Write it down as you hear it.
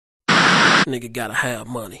Nigga gotta have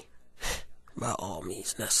money. By all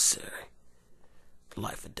means necessary.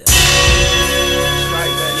 Life or death. That's right,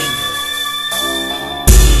 man.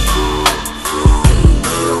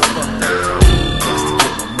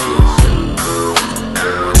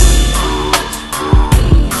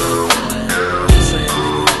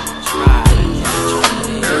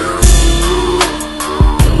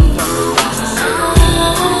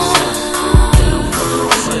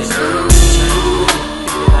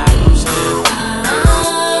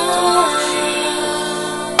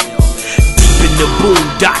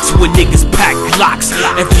 Boondocks where niggas pack locks.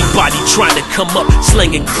 Everybody trying to come up,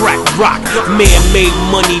 slinging crack rock. Man made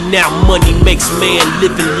money, now money makes man.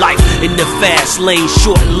 Living life in the fast lane,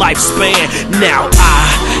 short lifespan. Now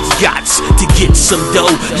I got to get some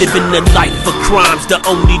dough. Living the life of crime's the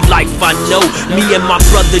only life I know. Me and my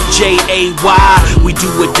brother J.A.Y., we do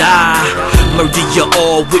or die. Murder you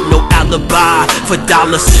all with no alibi. For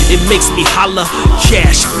dollars, it makes me holler.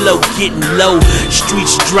 Cash flow getting low.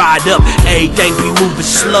 Streets dried up, everything be moving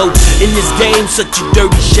slow. In this game, such a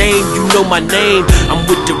dirty shame. You know my name. I'm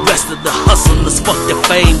with the rest of the hustlers. Fuck the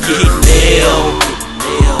fame. Get nailed.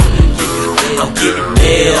 I'm getting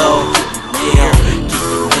nailed.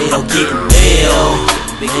 I'm getting nailed.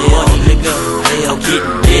 Big money, nigga. I'm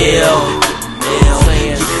getting nailed.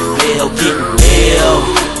 I'm getting nailed.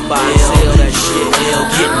 Buy and sell that shit. I'm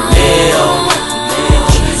getting nailed.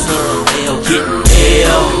 I'm getting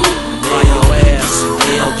nailed. Buy your ass.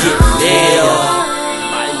 I'm getting nailed.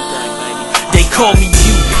 They call me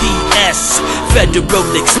UPS, Federal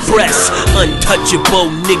Express,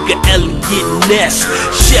 untouchable nigga Elliot Ness.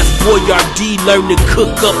 Chef Boyardee, learn to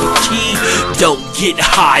cook up a key. Don't get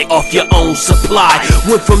high off your own supply.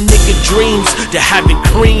 Went from nigga dreams to having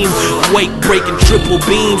cream. Weight breaking triple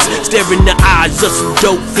beams, staring the eyes of some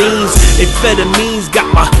dope fiends. Amphetamines got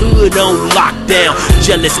my hood on lockdown.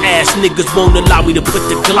 Jealous ass niggas won't allow me to put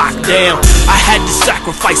the Glock down. I had to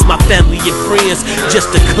sacrifice my family and friends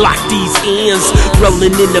just to clock these ends.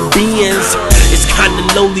 Rolling in the Benz. It's kinda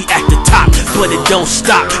lonely at the top, but it don't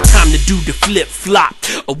stop. Time to do the flip flop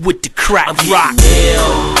or with the crack rock.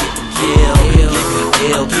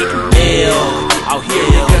 I'm getting nailed. Out here,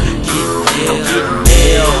 nigga. I'm getting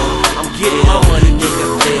nailed. I'm getting my money, nigga.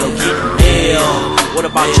 I'm getting nailed. What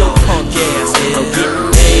about your punk ass? I'm getting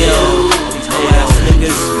nailed. These hoe ass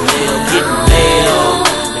niggas. I'm getting nailed.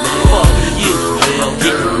 Nigga, fuck you. I'm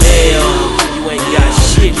getting nailed. You ain't got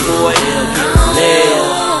shit, boy. I'm getting nailed.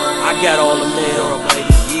 I got all the mail, baby.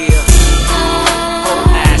 Yeah. Whole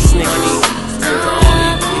ass niggas.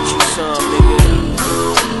 Get you some, nigga.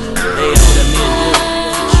 Nail that man do.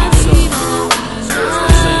 Get you some. What's that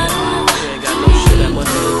saying? You ain't got no shit that much.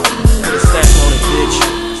 Put a stack on it, bitch.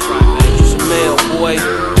 That's right, man. Get you some mail, boy.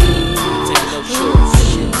 Take no shorts.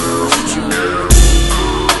 Shit. That's what you need.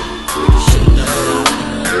 Get your shit done.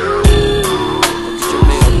 Get your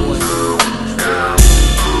mail, boy. That's right.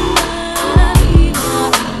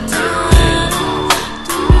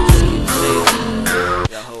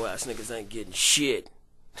 Y'all hoe ass niggas ain't getting shit.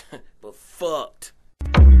 But fucked.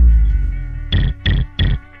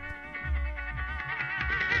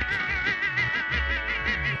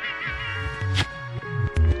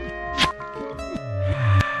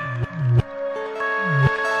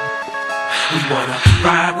 We wanna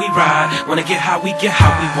ride, we ride. Wanna get how we get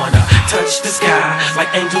how we wanna touch the sky. Like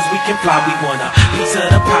angels we can fly. We wanna piece of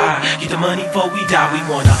the pie. Get the money before we die. We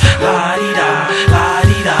wanna la-di-da,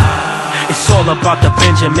 la-di-da. It's all about the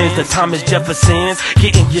Benjamins, the Thomas Jeffersons.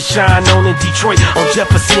 Getting your shine on in Detroit on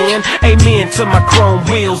Jefferson. Amen to my chrome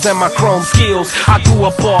wheels and my chrome skills. I grew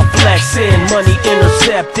up all flexing, money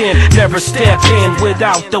intercepting. Never step in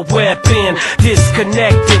without the weapon.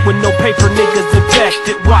 Disconnected with no paper, niggas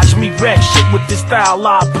infected. Watch me wreck shit with this style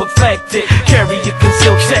I perfected. Carry your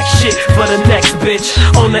concealed tech shit for the next bitch.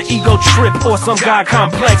 On an ego trip or some guy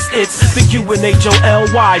complex. It's the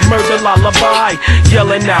UNHOLY, murder lullaby.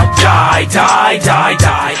 Yelling out die, die, die,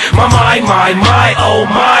 die. My,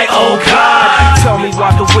 oh God. Tell me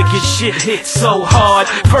why the wicked shit hits so hard.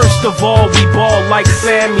 First of all, we ball like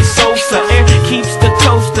Sammy Sosa. And keeps the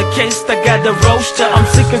toaster, case I got the roaster. I'm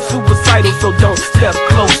sick and suicidal, so don't step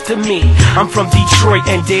close to me. I'm from Detroit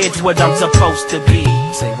and dead's what I'm supposed to be.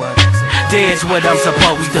 Say what? Dead's what I'm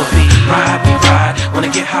supposed to be. Ride, we ride.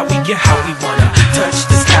 Wanna get how we get how we wanna touch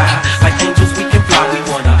the sky. Like angels we can fly. We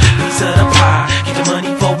wanna piece of the pie. Get the money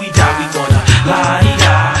before we die. We wanna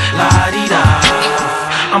la-di-da, la-di-da.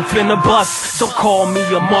 I'm up in a bus, so call me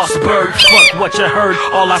a Mossberg. Fuck what you heard,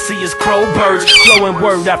 all I see is crow birds, flowing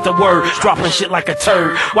word after word, dropping shit like a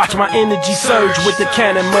turd. Watch my energy surge with the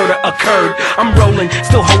cannon murder occurred. I'm rolling,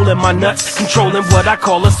 still holding my nuts, controlling what I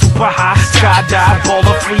call a super high skydive, ball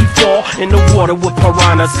of free fall in the water with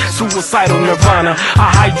piranhas, suicidal nirvana.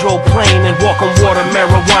 I hydroplane and walk on water,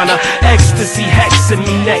 marijuana, ecstasy hexing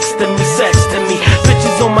me, next to me, sexting me,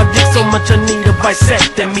 bitches on my dick so much I need a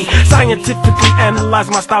bisectomy. Scientifically analyze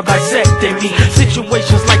my style, dissecting me.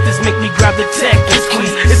 Situations like this make me grab the tech and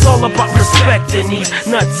squeeze. It's all about respecting these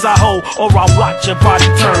nuts I hold, or I'll watch your body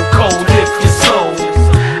turn cold. Lift your soul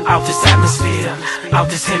out this atmosphere, out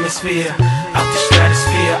this hemisphere, out this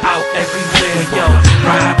stratosphere, out everywhere. Yo,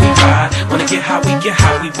 ride, we ride, wanna get how we get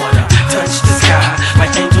how we wanna touch the sky,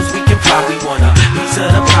 like angels we can fly. We wanna piece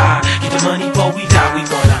of the pie, get the money before we die. We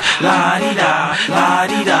wanna la-di-da,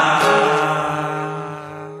 la-di-da.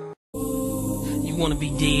 You wanna be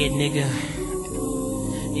dead, nigga?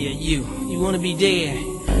 Yeah, you wanna be dead?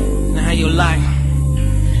 Now how you like?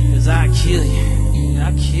 Cause I kill you,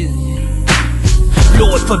 I kill you.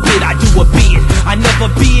 Lord forbid I do a bid. I never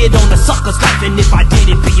bid on a sucker's life, and if I did,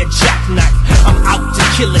 it'd be a jackknife. I'm out to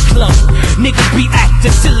kill a clone. Niggas be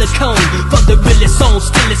acting silicone for the realest song,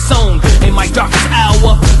 still it's on. In my darkest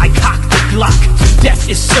hour, I cock the Glock. Death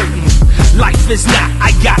is certain, life is not.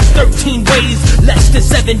 I got 13 ways, less than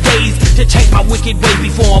 7 days to change my wicked way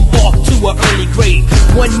before I'm off to an early grave.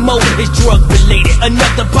 One more is drug related,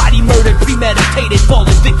 another body murdered, premeditated,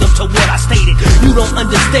 falling victim to what I stated. You don't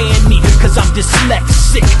understand me, cause I'm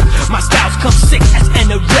dyslexic. My styles come sick as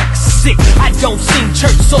anorexic. I don't sing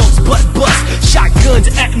church songs but bust shotguns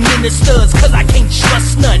at ministers, cause I can't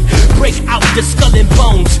trust none. Break out the skull and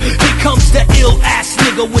bones. Here comes the ill ass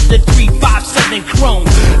nigga with the 357 chrome.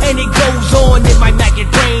 And it goes on in my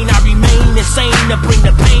maggot brain. I remain insane to bring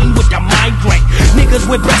the pain with the migraine. Niggas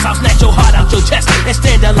with breasts, I'll snatch your heart out your chest and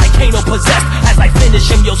stand there like Kano possessed as I finish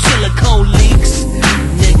him your silicone leaks.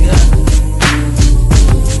 Nigga,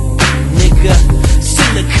 nigga,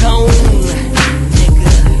 silicone.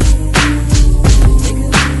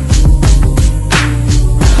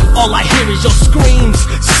 All I hear is your screams.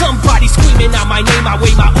 Somebody screaming out my name. I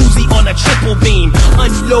wave my Uzi on a triple beam.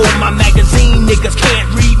 Unload my magazine, niggas can't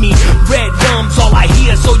read me. Red gums, all I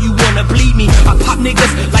hear, so you wanna bleed me. I pop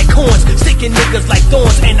niggas like corns, sticking niggas like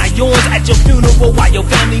thorns, and I yawns at your funeral while your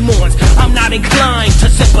family mourns. I'm not inclined to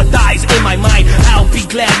sympathize in my mind. I'll be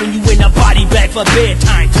glad when you in a body bag for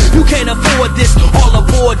bedtime. You can't afford this, all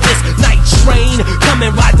aboard this night train. Come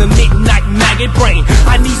and ride the midnight maggot brain.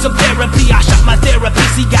 I need some therapy, I shot my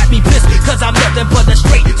therapist. He got me pissed, cause I'm nothing but a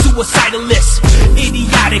straight suicidalist.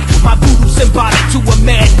 Idiotic, my voodoo symbolic to a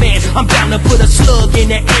madman. I'm down to put a slug in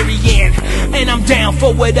the Aryan, and I'm down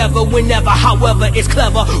for whatever, whenever, however it's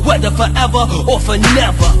clever, whether forever or for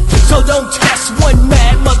never. So don't test one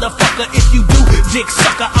mad motherfucker. If you do, dick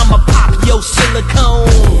sucker, I'ma pop your silicone.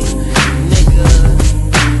 Nigga,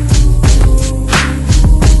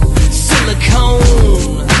 silicone.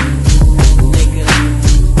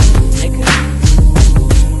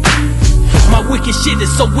 My wicked shit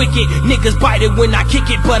is so wicked, niggas bite it when I kick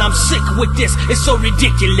it, but I'm sick with this, it's so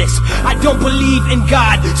ridiculous. I don't believe in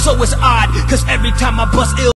God, so it's odd, cause every time I bust ill